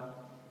should not,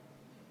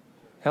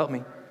 help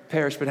me,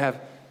 perish but have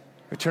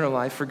eternal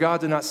life. For God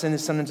did not send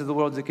His Son into the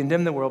world to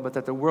condemn the world, but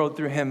that the world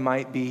through Him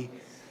might be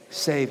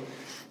saved.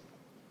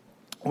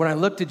 When I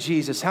look to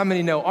Jesus, how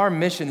many know our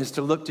mission is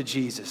to look to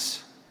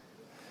Jesus?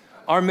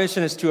 Our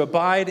mission is to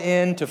abide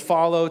in, to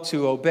follow,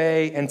 to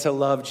obey, and to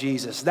love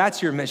Jesus.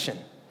 That's your mission.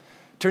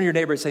 Turn to your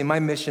neighbor and say, my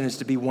mission is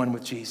to be one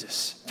with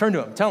Jesus. Turn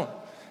to him, tell him,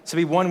 to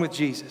be one with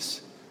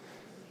Jesus.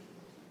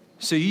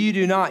 So you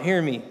do not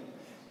hear me.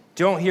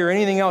 Don't hear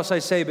anything else I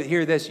say, but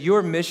hear this.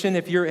 Your mission,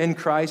 if you're in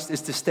Christ,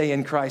 is to stay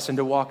in Christ and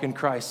to walk in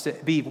Christ, to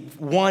be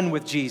one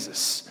with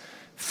Jesus.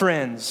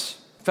 Friends,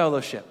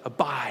 fellowship,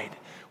 abide,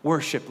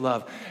 worship,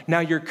 love. Now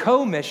your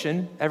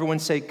co-mission, everyone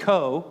say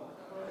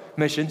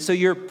co-mission. So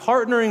you're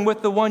partnering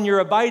with the one you're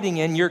abiding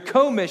in. Your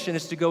co-mission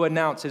is to go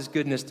announce His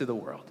goodness to the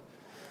world.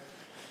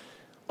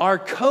 Our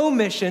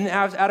co-mission,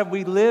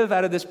 we live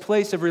out of this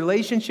place of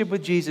relationship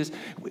with Jesus,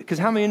 because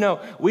how many know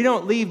we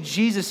don't leave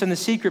Jesus in the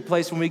secret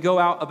place when we go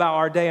out about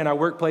our day in our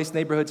workplace,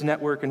 neighborhoods,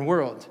 network, and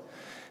world?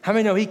 How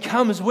many know He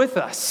comes with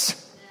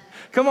us?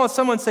 Come on,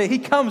 someone say, He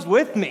comes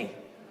with me.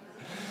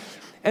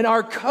 And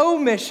our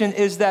co-mission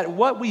is that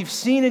what we've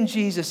seen in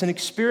Jesus and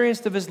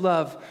experienced of His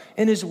love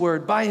in His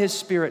Word, by His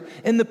Spirit,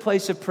 in the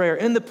place of prayer,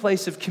 in the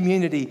place of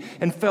community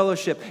and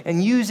fellowship,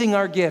 and using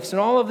our gifts and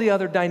all of the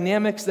other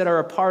dynamics that are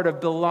a part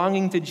of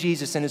belonging to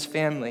Jesus and His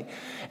family.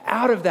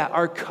 Out of that,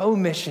 our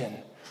co-mission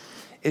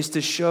is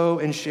to show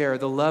and share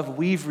the love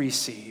we've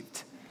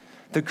received,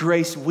 the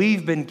grace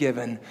we've been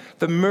given,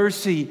 the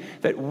mercy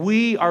that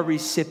we are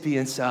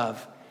recipients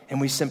of.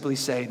 And we simply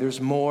say, there's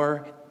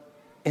more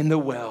in the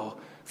well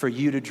for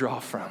you to draw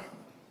from.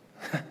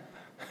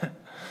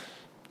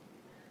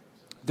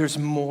 There's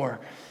more.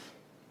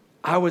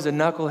 I was a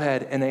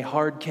knucklehead and a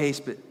hard case,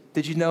 but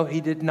did you know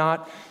he did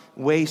not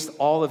waste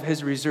all of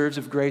his reserves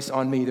of grace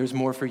on me? There's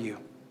more for you.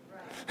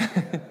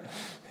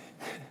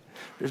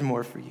 There's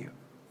more for you.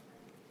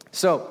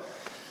 So,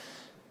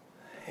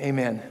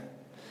 amen.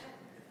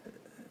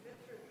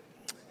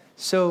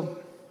 So,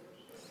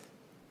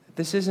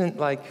 this isn't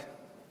like,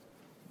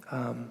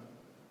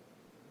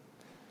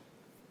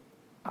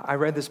 I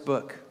read this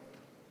book.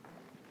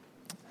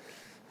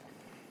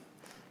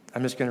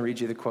 I'm just going to read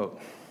you the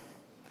quote.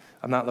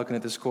 I'm not looking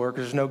at the score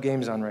because there's no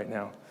games on right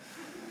now.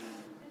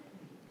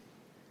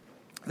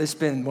 This has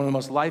been one of the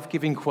most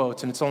life-giving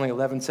quotes, and it's only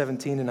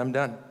 11:17, and I'm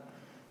done.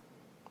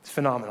 It's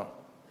phenomenal.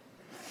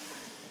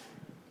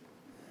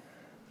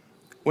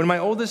 When my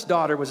oldest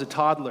daughter was a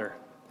toddler,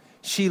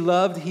 she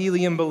loved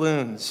helium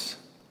balloons.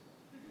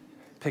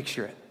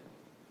 Picture it.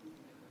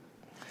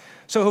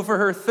 So for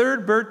her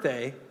 3rd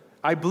birthday,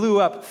 I blew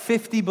up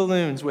 50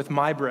 balloons with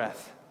my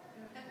breath.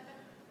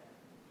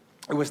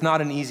 It was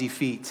not an easy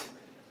feat.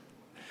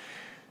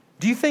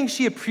 Do you think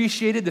she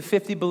appreciated the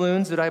 50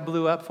 balloons that I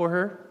blew up for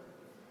her?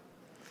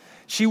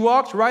 She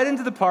walked right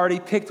into the party,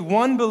 picked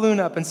one balloon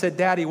up, and said,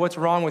 "Daddy, what's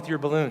wrong with your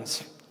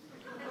balloons?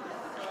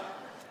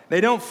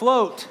 They don't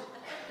float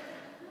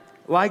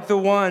like the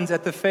ones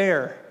at the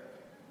fair."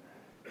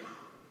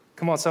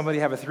 Come on, somebody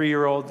have a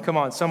 3-year-old. Come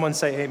on, someone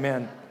say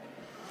amen.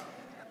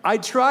 I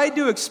tried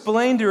to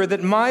explain to her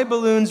that my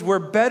balloons were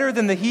better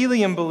than the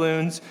helium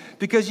balloons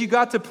because you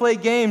got to play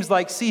games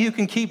like see who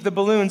can keep the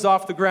balloons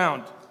off the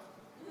ground.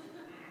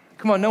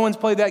 Come on, no one's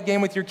played that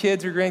game with your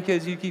kids or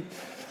grandkids.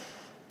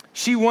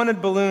 She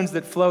wanted balloons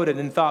that floated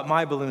and thought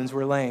my balloons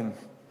were lame.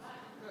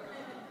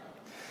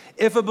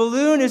 If a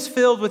balloon is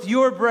filled with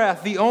your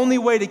breath, the only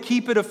way to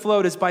keep it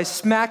afloat is by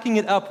smacking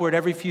it upward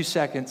every few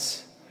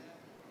seconds.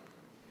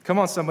 Come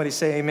on, somebody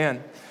say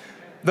amen.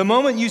 The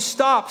moment you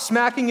stop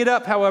smacking it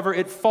up, however,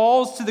 it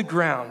falls to the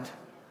ground.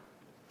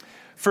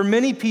 For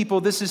many people,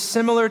 this is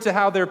similar to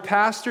how their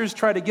pastors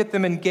try to get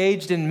them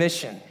engaged in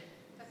mission.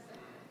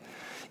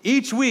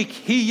 Each week,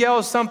 he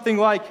yells something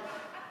like,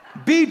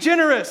 "Be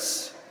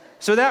generous."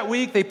 So that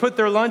week, they put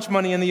their lunch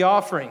money in the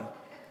offering.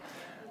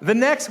 The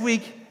next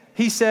week,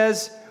 he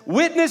says,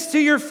 "Witness to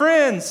your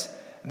friends."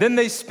 Then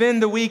they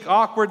spend the week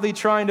awkwardly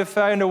trying to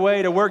find a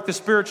way to work the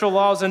spiritual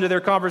laws into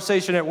their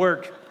conversation at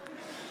work.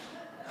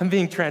 I'm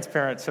being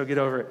transparent, so get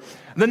over it.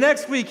 The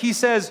next week, he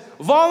says,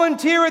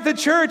 "Volunteer at the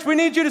church. We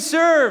need you to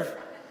serve."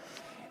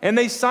 And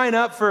they sign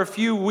up for a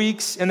few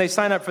weeks, and they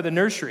sign up for the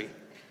nursery.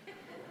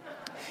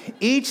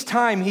 Each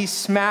time he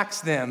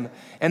smacks them,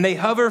 and they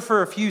hover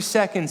for a few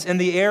seconds in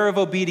the air of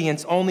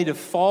obedience, only to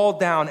fall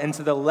down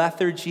into the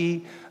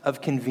lethargy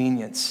of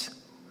convenience.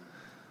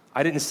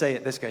 I didn't say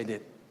it, this guy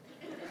did.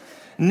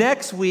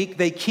 Next week,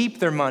 they keep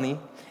their money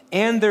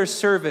and their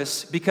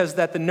service because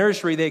at the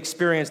nursery, they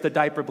experienced the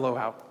diaper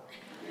blowout.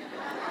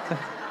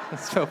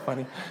 It's so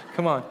funny.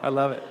 Come on, I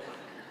love it.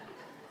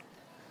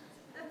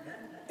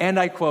 And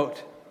I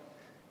quote,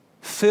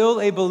 "Fill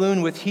a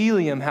balloon with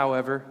helium,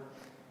 however,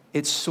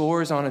 it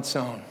soars on its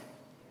own.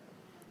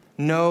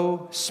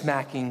 No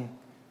smacking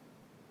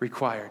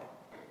required.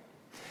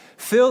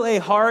 Fill a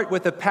heart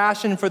with a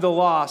passion for the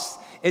lost,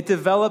 it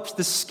develops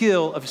the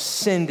skill of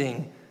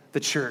sending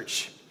the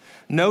church.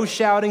 No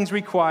shoutings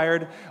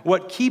required.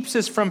 What keeps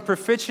us from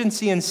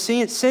proficiency in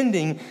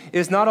sending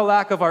is not a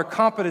lack of our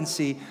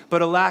competency,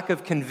 but a lack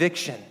of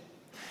conviction.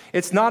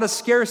 It's not a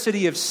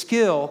scarcity of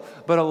skill,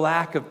 but a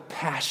lack of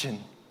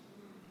passion."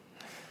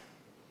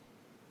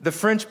 The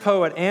French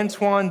poet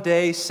Antoine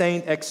de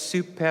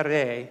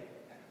Saint-Exupéry,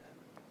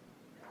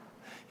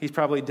 he's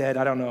probably dead,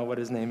 I don't know what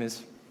his name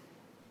is.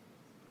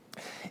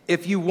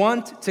 If you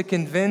want to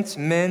convince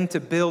men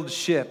to build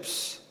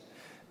ships,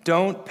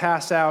 don't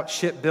pass out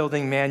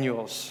shipbuilding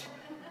manuals.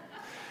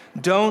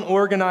 Don't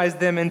organize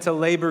them into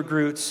labor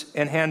groups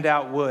and hand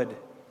out wood.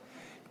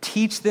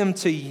 Teach them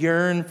to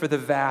yearn for the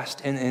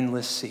vast and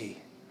endless sea.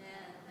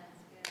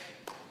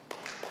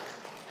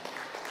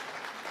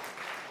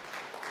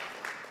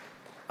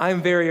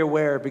 I'm very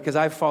aware because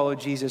I've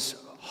followed Jesus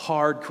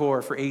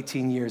hardcore for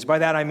 18 years. By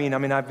that I mean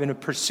I've been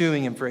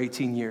pursuing him for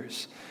 18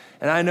 years.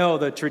 And I know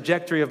the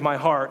trajectory of my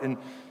heart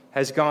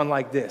has gone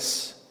like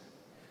this.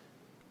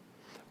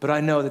 But I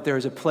know that there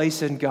is a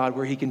place in God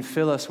where he can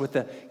fill us with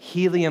the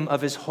helium of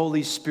his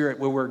Holy Spirit,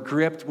 where we're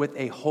gripped with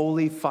a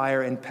holy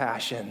fire and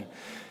passion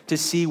to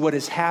see what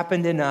has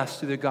happened in us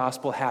through the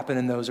gospel happen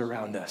in those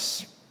around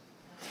us.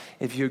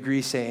 If you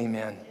agree, say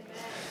amen.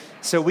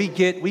 So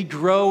we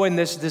grow in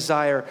this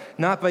desire,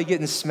 not by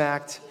getting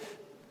smacked,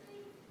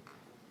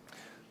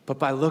 but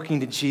by looking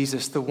to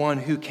Jesus, the one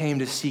who came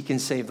to seek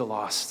and save the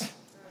lost.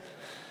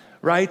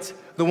 Right?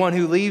 The one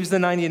who leaves the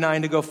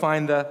 99 to go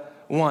find the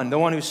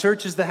one who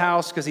searches the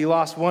house because he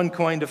lost one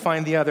coin to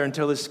find the other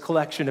until his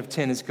collection of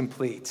 10 is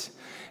complete.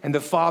 And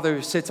the father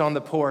who sits on the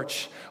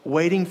porch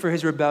waiting for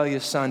his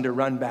rebellious son to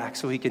run back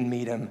so he can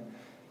meet him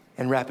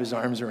and wrap his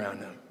arms around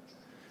him.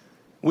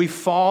 We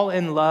fall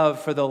in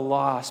love for the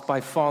lost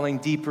by falling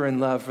deeper in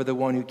love for the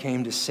one who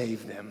came to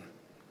save them.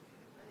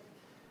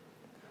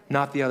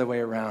 Not the other way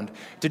around.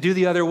 To do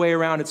the other way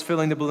around, it's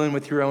filling the balloon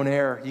with your own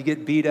air. You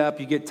get beat up,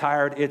 you get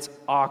tired, it's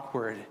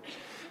awkward.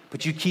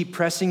 But you keep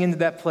pressing into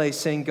that place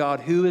saying,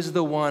 God, who is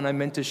the one I'm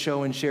meant to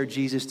show and share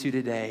Jesus to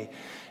today?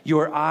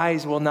 Your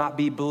eyes will not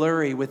be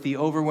blurry with the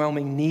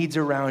overwhelming needs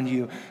around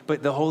you,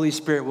 but the Holy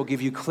Spirit will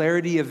give you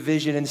clarity of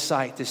vision and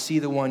sight to see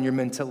the one you're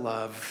meant to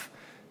love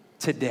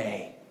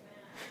today.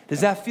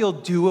 Does that feel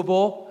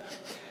doable?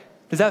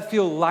 Does that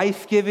feel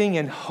life-giving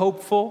and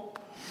hopeful?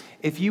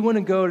 If you want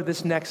to go to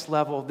this next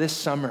level this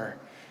summer,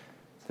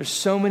 there's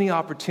so many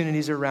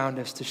opportunities around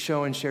us to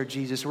show and share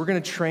Jesus. We're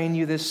going to train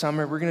you this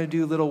summer. We're going to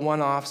do little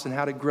one-offs on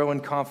how to grow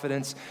in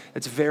confidence.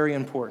 It's very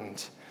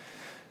important.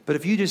 But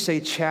if you just say,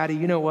 Chatty,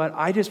 you know what?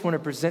 I just want to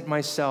present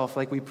myself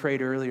like we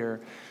prayed earlier.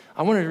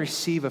 I want to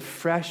receive a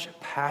fresh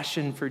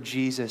passion for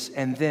Jesus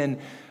and then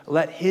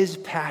let his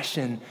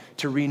passion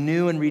to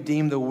renew and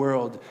redeem the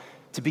world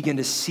to begin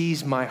to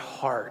seize my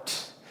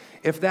heart.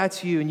 If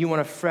that's you and you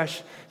want a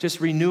fresh, just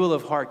renewal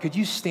of heart, could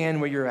you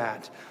stand where you're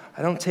at?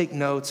 I don't take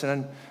notes, and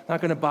I'm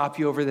not going to bop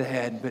you over the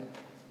head, but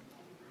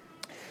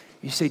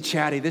you say,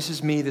 Chatty, this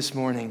is me this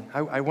morning.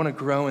 I want to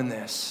grow in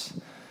this.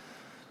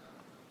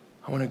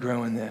 I want to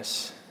grow in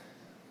this.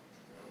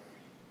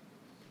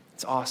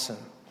 It's awesome.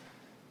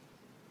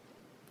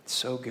 It's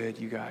so good,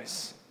 you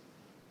guys.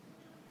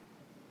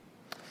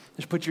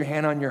 Just put your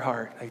hand on your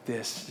heart like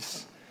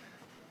this.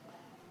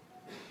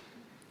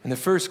 And the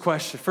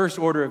first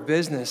order of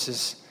business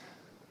is,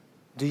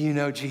 do you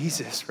know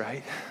Jesus,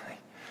 right?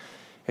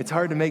 It's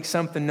hard to make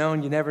something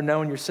known you never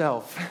known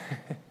yourself.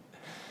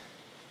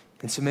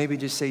 And so maybe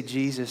just say,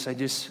 Jesus,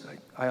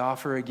 I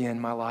offer again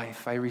my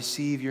life. I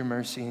receive your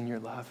mercy and your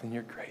love and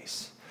your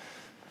grace.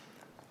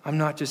 I'm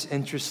not just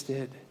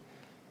interested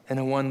in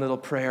a one little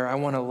prayer. I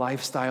want a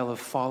lifestyle of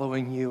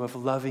following you, of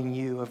loving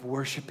you, of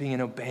worshiping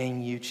and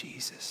obeying you,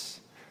 Jesus.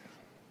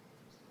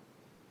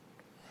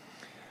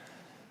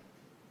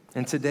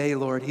 And today,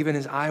 Lord, even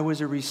as I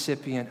was a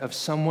recipient of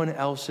someone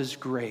else's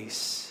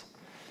grace,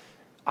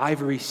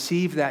 I've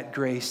received that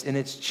grace and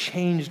it's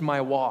changed my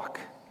walk.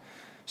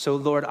 So,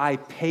 Lord, I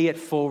pay it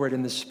forward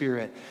in the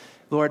Spirit.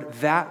 Lord,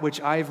 that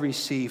which I've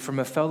received from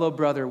a fellow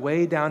brother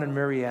way down in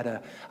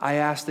Murrieta, I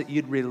ask that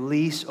you'd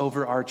release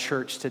over our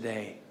church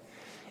today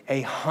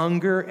a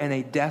hunger and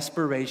a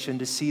desperation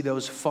to see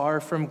those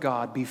far from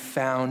God be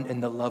found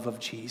in the love of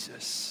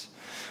Jesus.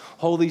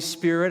 Holy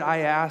Spirit,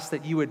 I ask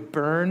that you would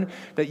burn,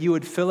 that you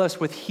would fill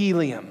us with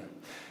helium,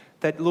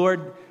 that,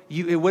 Lord,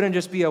 it wouldn't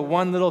just be a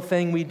one little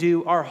thing we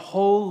do. Our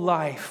whole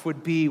life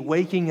would be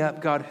waking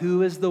up, God,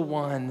 who is the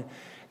one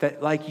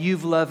that, like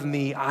you've loved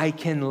me, I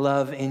can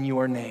love in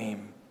your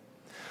name.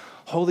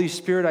 Holy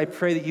Spirit, I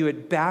pray that you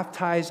would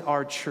baptize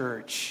our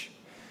church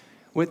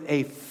with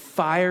a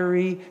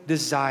fiery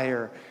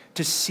desire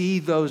to see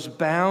those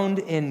bound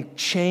in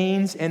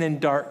chains and in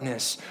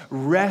darkness,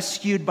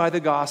 rescued by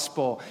the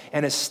gospel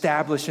and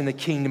established in the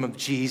kingdom of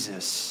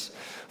Jesus.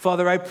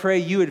 Father, I pray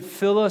you would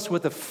fill us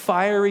with a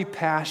fiery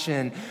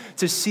passion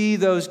to see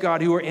those,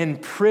 God, who are in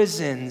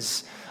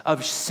prisons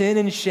of sin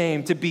and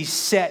shame to be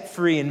set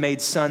free and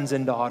made sons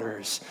and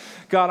daughters.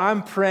 God,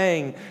 I'm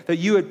praying that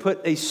you would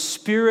put a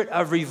spirit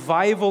of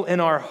revival in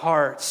our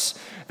hearts,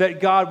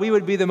 that, God, we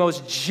would be the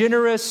most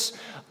generous,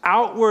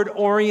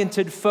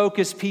 outward-oriented,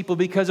 focused people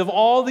because of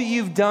all that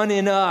you've done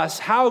in us.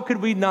 How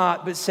could we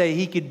not but say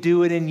he could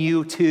do it in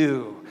you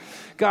too?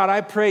 God,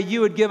 I pray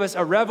you would give us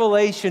a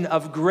revelation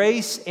of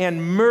grace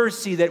and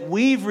mercy that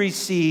we've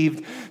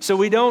received so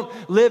we don't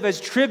live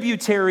as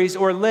tributaries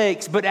or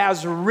lakes, but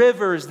as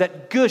rivers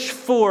that gush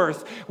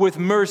forth with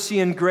mercy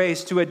and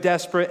grace to a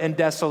desperate and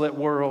desolate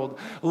world,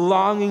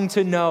 longing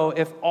to know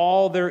if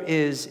all there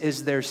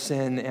is their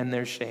sin and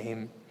their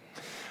shame.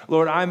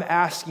 Lord, I'm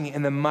asking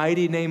in the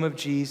mighty name of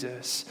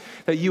Jesus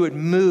that you would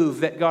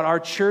move, that, God, our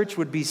church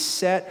would be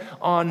set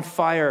on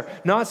fire,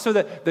 not so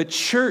that the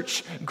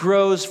church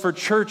grows for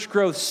church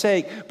growth's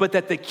sake, but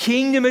that the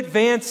kingdom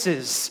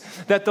advances,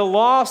 that the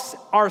lost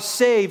are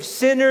saved,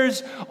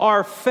 sinners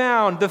are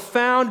found, the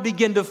found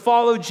begin to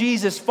follow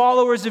Jesus,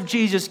 followers of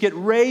Jesus get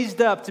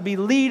raised up to be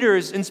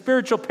leaders and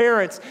spiritual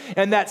parents,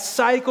 and that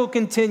cycle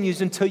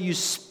continues until you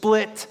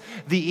split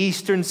the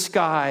eastern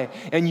sky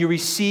and you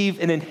receive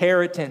an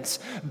inheritance.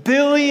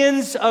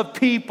 Billions of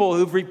people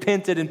who've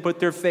repented and put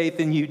their faith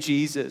in you,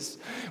 Jesus.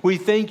 We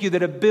thank you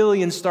that 1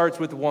 billion starts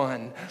with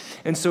one.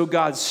 And so,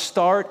 God,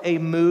 start a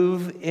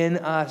move in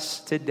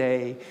us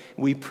today,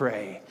 we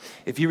pray.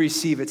 If you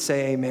receive it,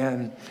 say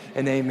amen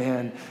and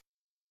amen.